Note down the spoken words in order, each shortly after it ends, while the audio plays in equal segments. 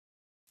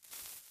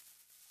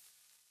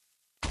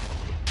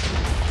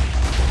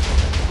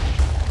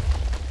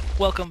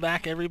Welcome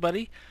back,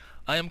 everybody.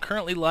 I am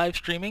currently live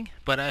streaming,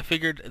 but I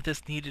figured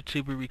this needed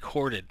to be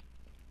recorded.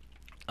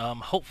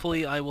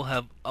 Hopefully I will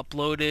have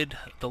uploaded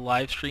the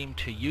live stream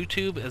to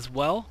YouTube as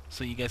well,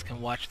 so you guys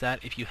can watch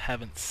that if you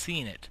haven't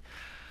seen it.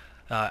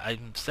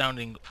 I'm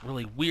sounding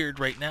really weird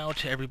right now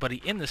to everybody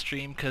in the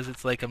stream because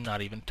it's like I'm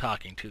not even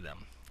talking to them.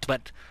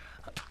 But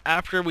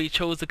after we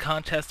chose the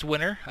contest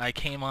winner, I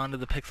came onto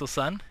the Pixel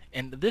Sun,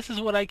 and this is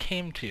what I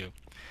came to.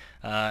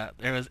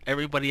 There was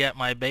everybody at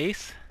my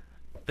base.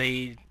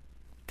 They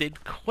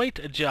did quite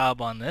a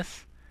job on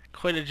this.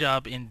 Quite a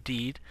job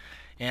indeed.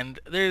 And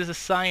there's a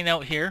sign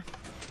out here.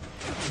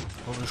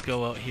 We'll just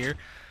go out here.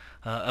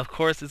 Of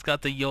course, it's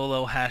got the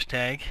YOLO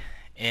hashtag,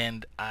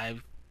 and I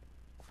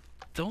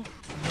don't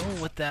know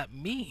what that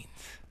means.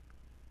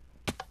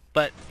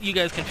 But you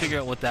guys can figure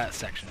out what that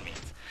section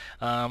means.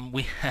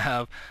 We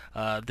have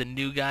the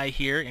new guy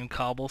here in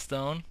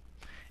Cobblestone,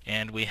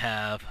 and we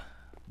have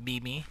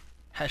Mimi,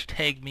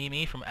 hashtag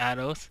Mimi from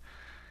Ados.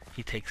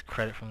 He takes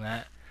credit from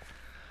that.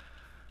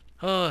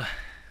 Oh,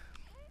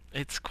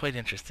 it's quite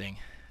interesting.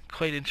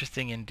 Quite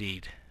interesting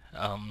indeed.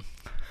 I'm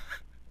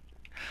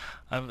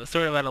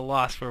sort of at a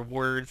loss for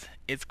words.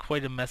 It's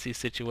quite a messy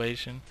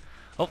situation.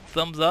 Oh,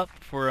 thumbs up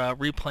for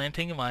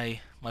replanting my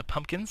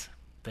pumpkins.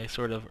 They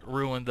sort of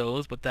ruined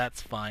those, but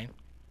that's fine.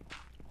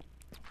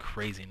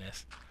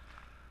 Craziness.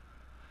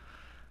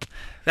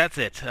 That's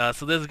it.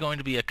 So this is going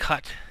to be a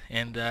cut,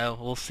 and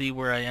we'll see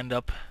where I end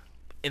up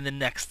in the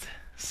next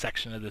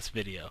section of this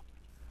video.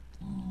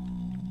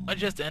 I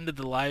just ended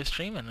the live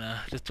stream and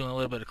just doing a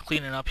little bit of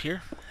cleaning up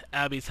here.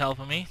 Abby's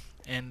helping me,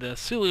 and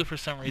Sulu for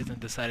some reason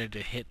decided to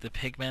hit the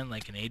pigman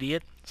like an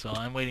idiot, so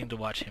I'm waiting to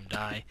watch him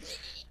die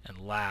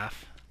and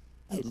laugh.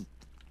 He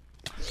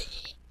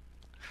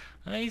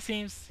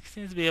seems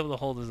to be able to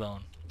hold his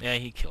own. Yeah,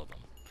 he killed him.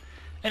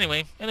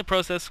 Anyway, in the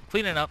process,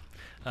 cleaning up,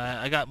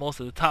 I got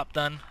most of the top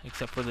done,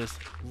 except for this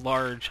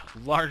large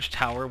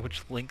tower,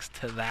 which links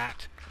to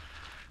that.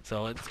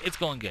 So it's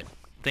going good.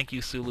 Thank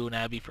you, Sulu and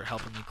Abby, for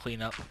helping me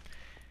clean up.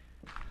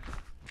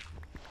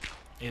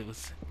 It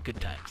was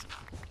good times.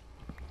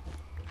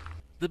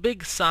 The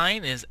big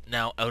sign is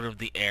now out of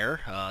the air.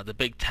 The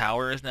big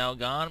tower is now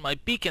gone. My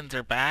beacons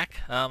are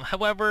back.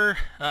 However,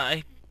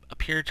 I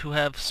appear to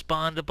have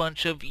spawned a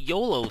bunch of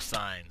YOLO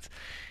signs.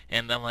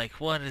 And I'm like,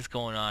 what is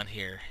going on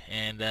here?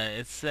 And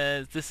it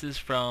says this is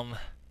from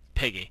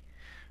Piggy.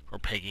 Or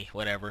Piggy,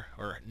 whatever.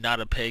 Or not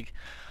a pig.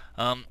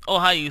 Oh,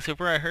 hi,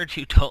 Usurper. I heard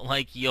you don't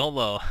like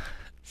YOLO.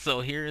 So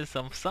here is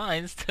some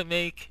signs to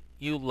make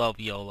you love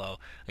YOLO.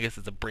 I guess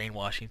it's a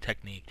brainwashing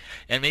technique.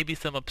 And maybe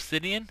some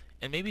obsidian.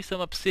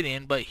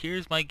 But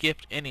here's my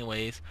gift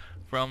anyways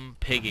from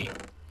Piggy.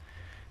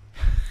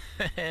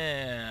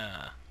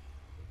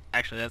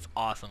 Actually, that's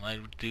awesome. I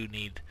do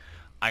need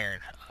iron.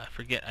 I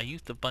forget. I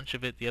used a bunch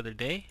of it the other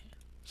day.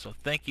 So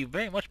thank you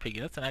very much, Piggy.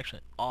 That's actually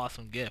an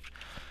awesome gift.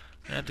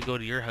 I'm going to have to go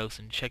to your house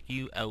and check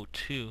you out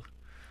too.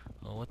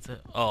 Oh, what's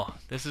it? Oh,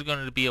 this is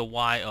going to be a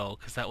YO,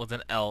 because that was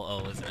an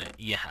LO, isn't it?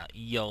 Yeah,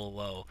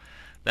 YOLO.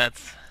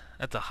 That's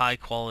a high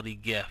quality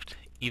gift,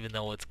 even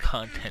though its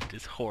content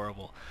is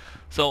horrible.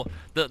 So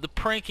the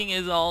pranking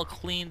is all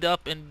cleaned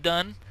up and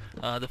done.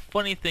 The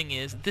funny thing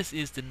is, this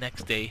is the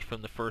next day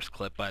from the first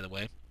clip, by the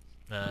way.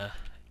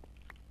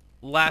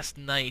 Last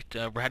night,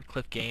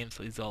 Radcliffe Games,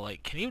 he's all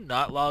like, can you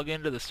not log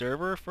into the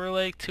server for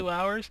like 2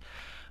 hours?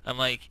 I'm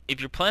like, if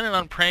you're planning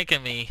on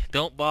pranking me,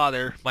 don't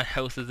bother. My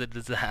house is a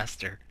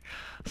disaster.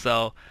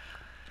 So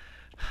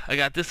I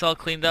got this all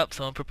cleaned up,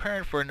 so I'm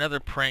preparing for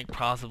another prank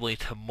possibly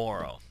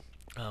tomorrow.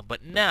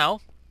 But now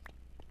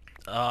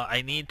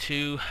I need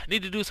to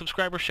do a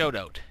subscriber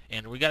shoutout,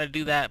 and we got to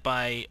do that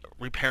by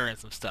repairing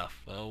some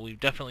stuff. We've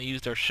definitely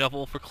used our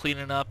shovel for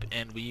cleaning up,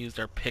 and we used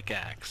our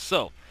pickaxe.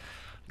 So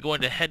I'm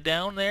going to head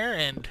down there,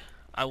 and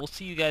I will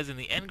see you guys in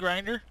the end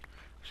grinder.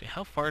 Actually,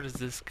 how far does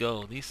this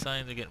go? These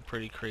signs are getting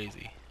pretty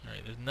crazy.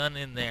 Alright, there's none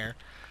in there.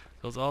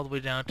 Goes all the way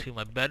down to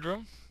my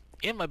bedroom.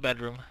 In my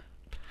bedroom.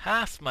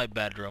 Past my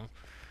bedroom.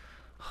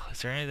 Oh,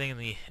 is there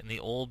anything in the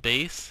old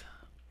base?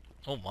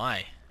 Oh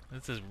my.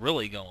 This is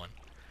really going.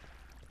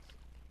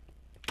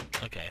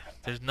 Okay,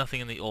 there's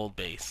nothing in the old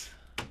base.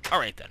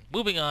 Alright then,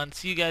 moving on.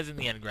 See you guys in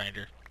the end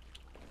grinder.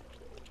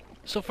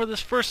 So for this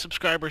first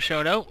subscriber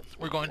shoutout,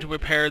 we're going to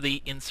repair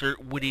the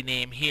insert witty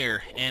name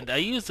here. And I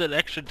used that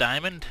extra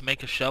diamond to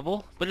make a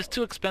shovel, but it's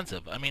too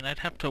expensive. I mean, I'd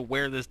have to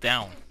wear this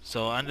down.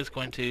 So I'm just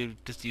going to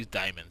use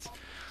diamonds.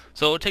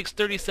 So it takes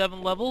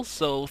 37 levels,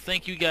 so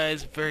thank you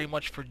guys very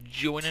much for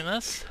joining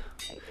us.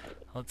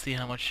 Let's see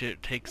how much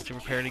it takes to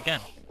repair it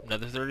again.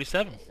 Another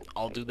 37.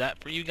 I'll do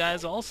that for you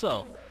guys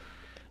also.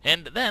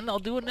 And then I'll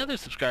do another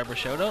subscriber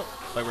shoutout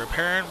by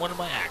repairing one of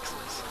my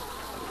axes.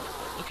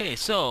 Okay,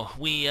 so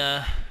we,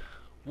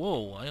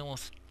 whoa, I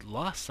almost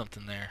lost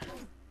something there.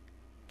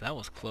 That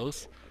was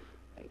close.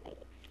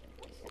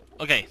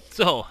 Okay,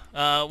 so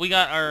we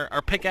got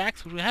our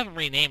pickaxe, which we haven't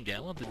renamed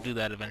yet. We'll have to do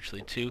that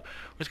eventually too.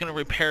 We're just going to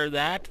repair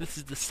that. This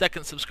is the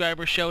second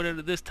subscriber shoutout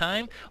at this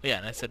time. Oh, yeah,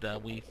 and I said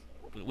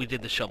we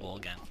did the shovel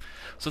again.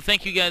 So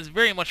thank you guys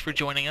very much for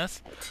joining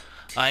us.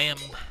 I am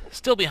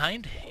still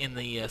behind in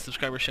the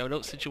subscriber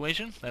shoutout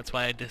situation. That's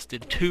why I just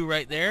did 2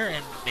 right there,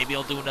 and maybe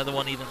I'll do another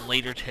one even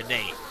later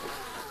today.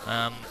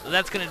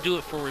 That's going to do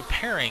it for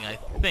repairing, I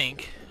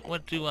think.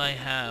 What do I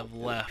have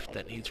left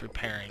that needs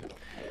repairing?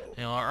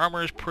 You know, our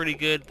armor is pretty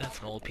good. That's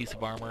an old piece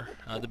of armor.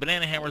 The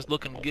banana hammer is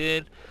looking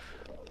good.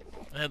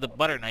 The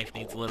butter knife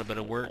needs a little bit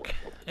of work.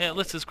 Yeah,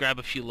 let's just grab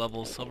a few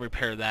levels. I'll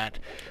repair that.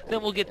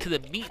 Then we'll get to the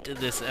meat of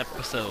this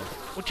episode,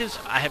 which is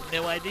I have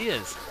no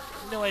ideas.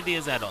 No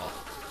ideas at all.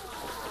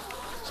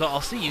 So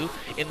I'll see you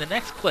in the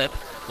next clip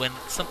when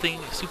something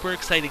super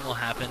exciting will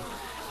happen.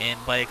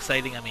 And by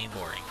exciting, I mean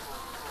boring.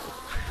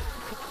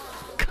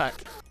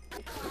 Cut.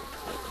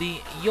 The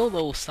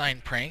YOLO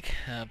sign prank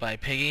by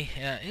Piggy,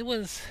 it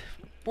was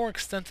more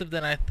extensive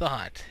than I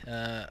thought.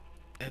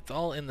 It's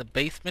all in the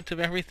basement of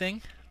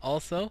everything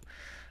also.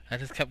 I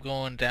just kept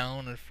going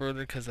down and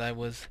further because I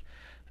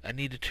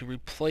needed to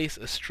replace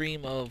a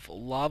stream of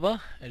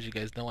lava. As you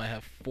guys know, I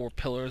have 4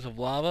 pillars of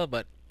lava,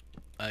 but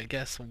I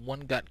guess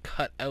one got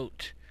cut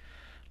out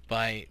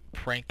by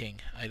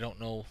pranking. I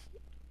don't know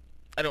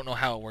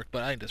how it worked,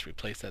 but I can just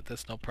replace that.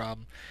 That's no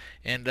problem.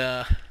 And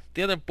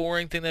the other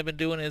boring thing that I've been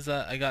doing is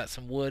I got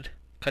some wood,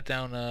 cut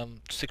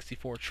down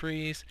 64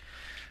 trees.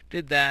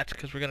 Did that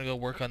because we're going to go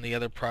work on the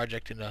other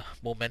project in a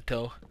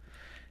Memento.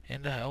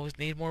 And I always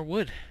need more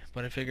wood.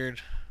 But I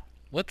figured,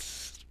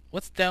 what's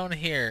down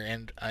here?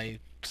 And I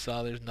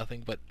saw there's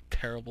nothing but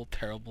terrible,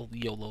 terrible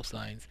YOLO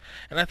signs.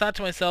 And I thought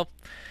to myself,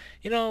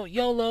 you know,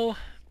 YOLO,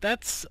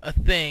 that's a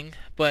thing,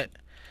 but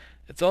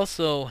it's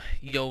also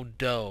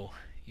YODO.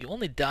 You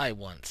only die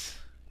once.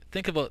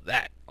 Think about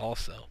that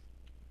also.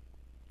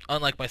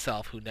 Unlike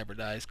myself, who never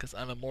dies because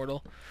I'm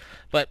immortal.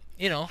 But,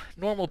 you know,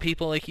 normal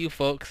people like you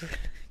folks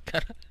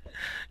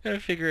gotta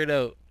figure it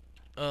out.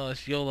 Oh,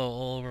 it's YOLO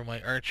all over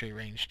my archery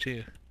range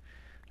too.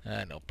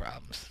 No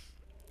problems.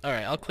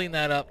 Alright, I'll clean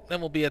that up.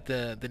 Then we'll be at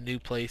the new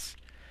place.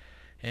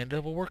 And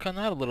we'll work on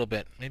that a little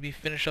bit. Maybe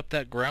finish up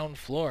that ground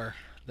floor.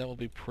 That will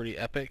be pretty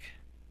epic.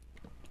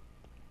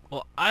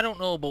 Well, I don't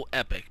know about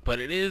epic, but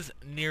it is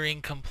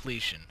nearing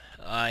completion.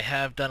 I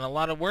have done a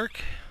lot of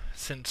work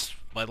since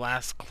my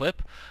last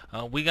clip.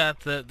 We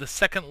got the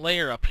second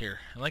layer up here.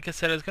 And like I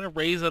said, I was going to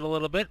raise it a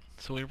little bit.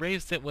 So we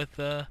raised it with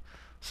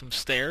some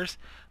stairs.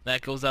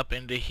 That goes up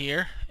into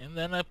here. And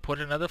then I put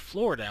another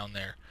floor down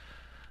there.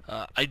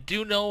 I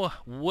do know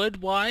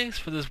wood-wise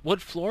for this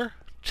wood floor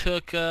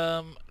took,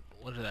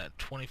 what is that,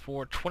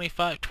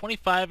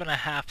 25 and a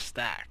half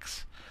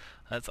stacks.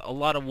 That's a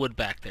lot of wood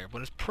back there,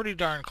 but it's pretty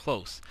darn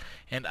close.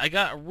 And I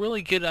got a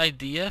really good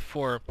idea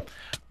for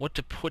what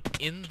to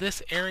put in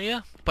this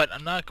area, but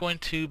I'm not going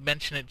to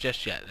mention it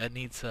just yet. That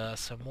needs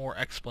some more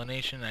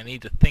explanation. I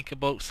need to think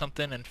about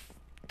something and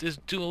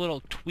just do a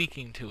little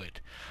tweaking to it.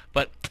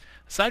 But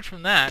aside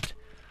from that,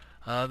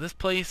 this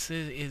place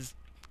is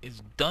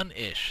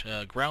done-ish,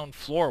 ground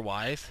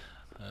floor-wise.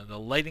 The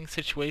lighting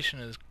situation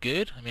is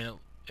good. I mean,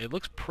 it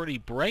looks pretty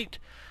bright.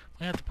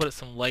 I have to put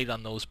some light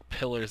on those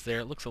pillars there.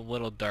 It looks a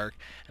little dark.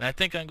 And I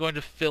think I'm going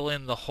to fill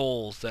in the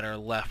holes that are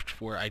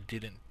left where I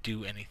didn't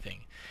do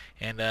anything.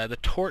 And the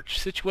torch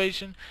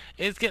situation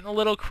is getting a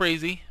little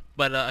crazy,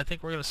 but I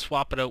think we're going to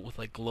swap it out with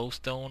like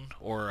glowstone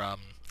or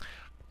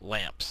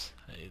lamps.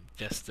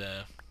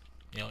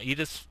 You know,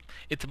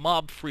 it's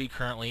mob-free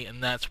currently,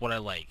 and that's what I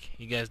like.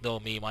 You guys know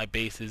me, my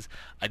base is,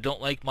 I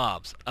don't like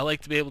mobs. I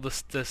like to be able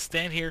to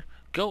stand here,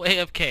 go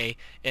AFK,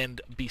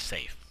 and be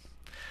safe.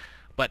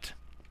 But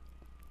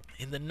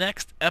in the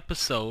next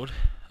episode,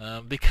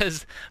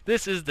 because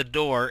this is the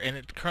door and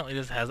it currently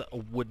just has a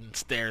wooden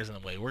stairs in the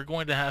way, we're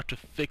going to have to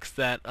fix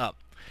that up.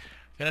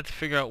 We're going to have to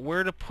figure out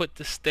where to put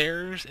the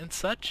stairs and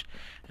such,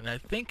 and I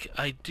think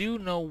I do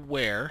know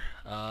where.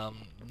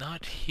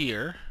 Not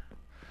here.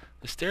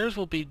 The stairs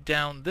will be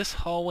down this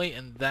hallway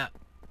and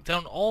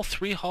down all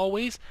 3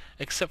 hallways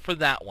except for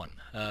that one,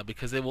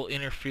 because they will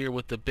interfere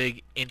with the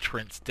big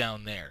entrance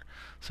down there.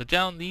 So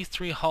down these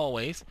 3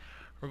 hallways,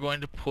 we're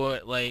going to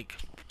put like,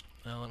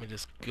 let me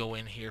just go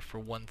in here for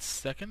 1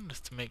 second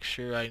just to make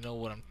sure I know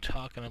what I'm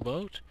talking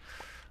about.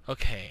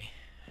 Okay,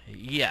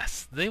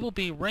 yes, they will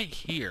be right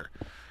here.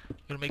 I'm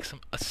going to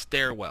make a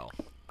stairwell.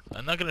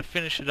 I'm not going to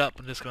finish it up.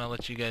 I'm just going to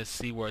let you guys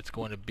see where it's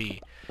going to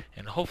be.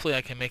 And hopefully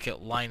I can make it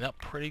line up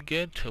pretty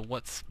good to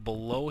what's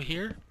below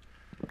here.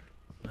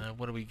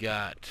 What do we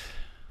got?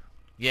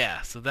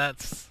 Yeah, so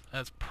that's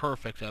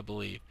perfect, I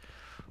believe.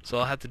 So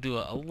I'll have to do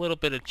a little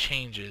bit of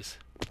changes.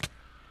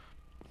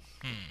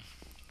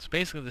 So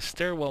basically the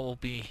stairwell will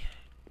be,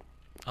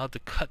 I'll have to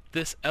cut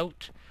this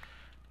out,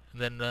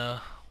 and then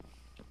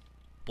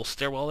we'll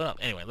stairwell it up.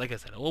 Anyway, like I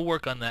said, we'll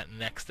work on that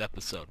next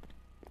episode.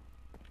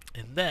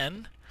 And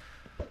then,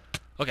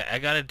 okay, I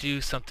gotta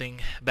do something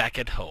back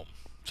at home.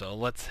 So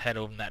let's head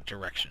over in that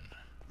direction.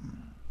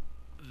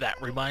 That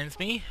reminds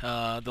me,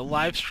 the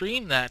live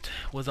stream that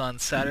was on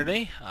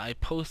Saturday, I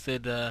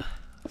posted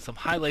some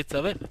highlights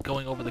of it,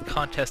 going over the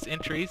contest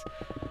entries.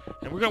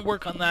 And we're going to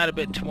work on that a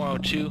bit tomorrow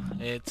too.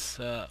 It's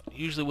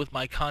usually with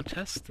my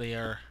contests, they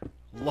are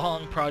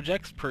long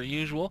projects per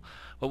usual,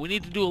 but we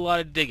need to do a lot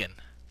of digging.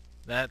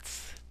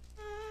 That's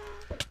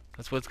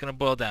That's what it's going to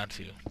boil down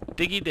to.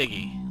 Diggy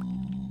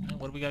diggy.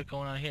 What do we got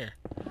going on here?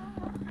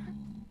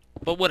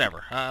 But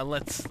whatever.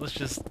 Let's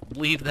just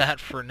leave that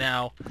for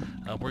now.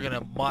 We're going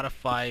to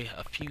modify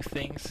a few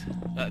things.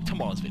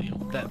 Tomorrow's video.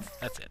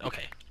 That's it.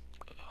 Okay.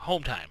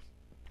 Home time.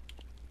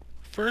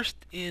 First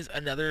is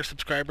another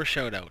subscriber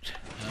shoutout.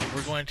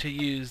 We're going to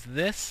use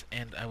this,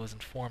 and I was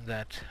informed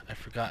that I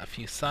forgot a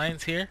few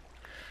signs here,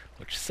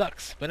 which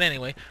sucks. But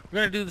anyway, we're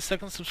going to do the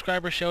second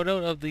subscriber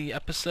shoutout of the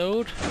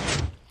episode.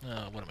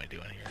 What am I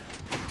doing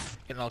here?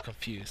 Getting all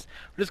confused.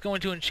 We're just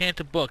going to enchant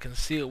a book and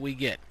see what we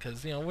get,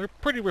 because, you know, we're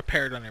pretty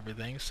repaired on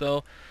everything.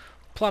 So,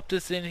 plop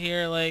this in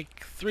here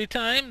like 3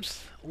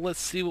 times. Let's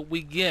see what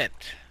we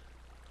get.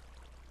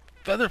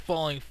 Feather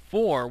Falling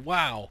 4.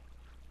 Wow.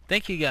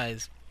 Thank you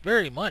guys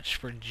very much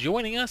for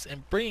joining us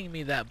and bringing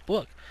me that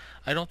book.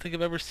 I don't think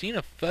I've ever seen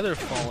a Feather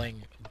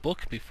Falling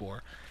book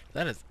before.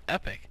 That is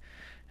epic.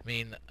 I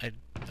mean, I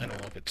don't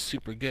know if it's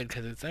super good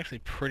because it's actually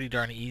pretty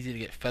darn easy to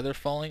get Feather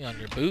Falling on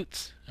your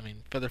boots. I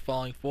mean, Feather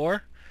Falling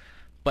 4.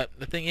 But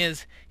the thing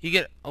is, you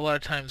get a lot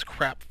of times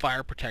crap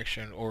fire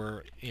protection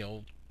or, you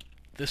know,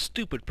 the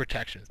stupid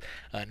protections.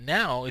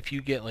 Now, if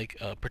you get like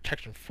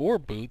protection 4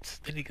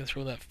 boots, then you can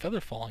throw that Feather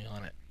Falling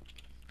on it.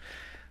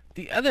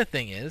 The other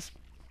thing is,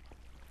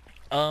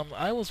 while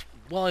I was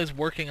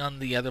working on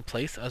the other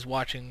place, I was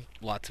watching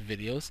lots of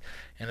videos,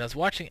 and I was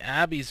watching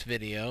Abby's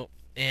video,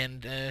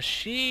 and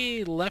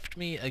she left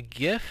me a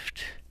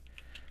gift.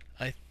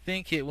 I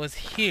think it was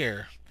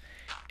here.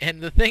 And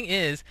the thing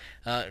is,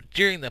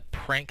 during the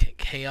prank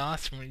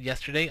chaos from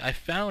yesterday, I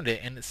found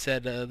it, and it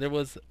said there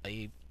was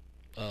a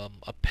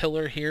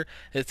pillar here.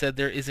 It said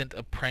there isn't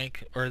a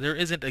prank, or there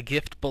isn't a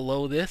gift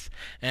below this,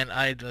 and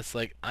I just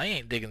like, I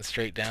ain't digging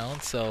straight down,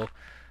 so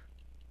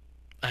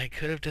I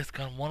could have just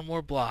gone one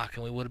more block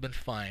and we would have been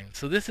fine.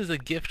 So this is a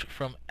gift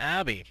from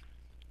Abby.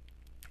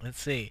 Let's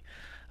see.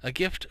 A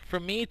gift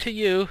from me to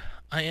you.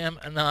 I am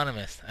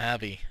anonymous,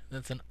 Abby.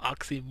 That's an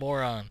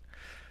oxymoron.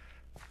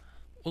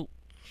 Oh,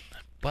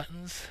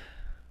 buttons.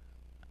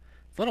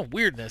 A lot of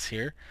weirdness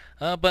here.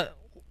 But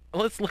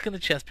let's look in the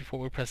chest before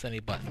we press any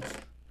buttons.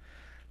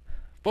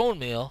 Bone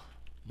meal.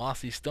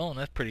 Mossy stone.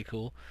 That's pretty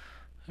cool.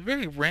 A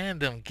very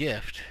random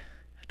gift.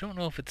 Don't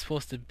know if it's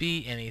supposed to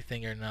be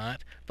anything or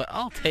not, but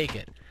I'll take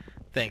it.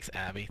 Thanks,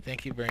 Abby.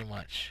 Thank you very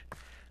much.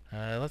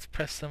 Let's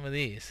press some of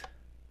these.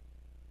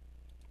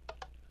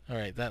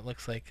 Alright, that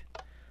looks like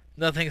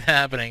nothing's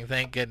happening,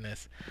 thank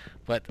goodness.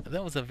 But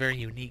that was a very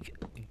unique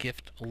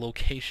gift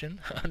location,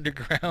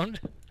 underground.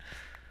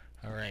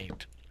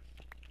 Alright.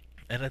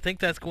 And I think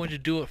that's going to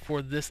do it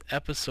for this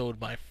episode,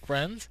 my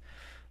friends.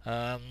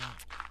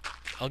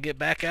 I'll get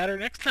back at her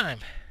next time.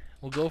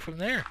 We'll go from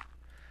there.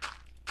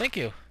 Thank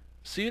you.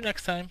 See you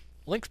next time.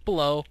 Links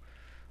below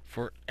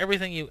for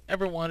everything you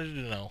ever wanted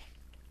to know.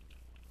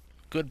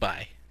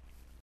 Goodbye.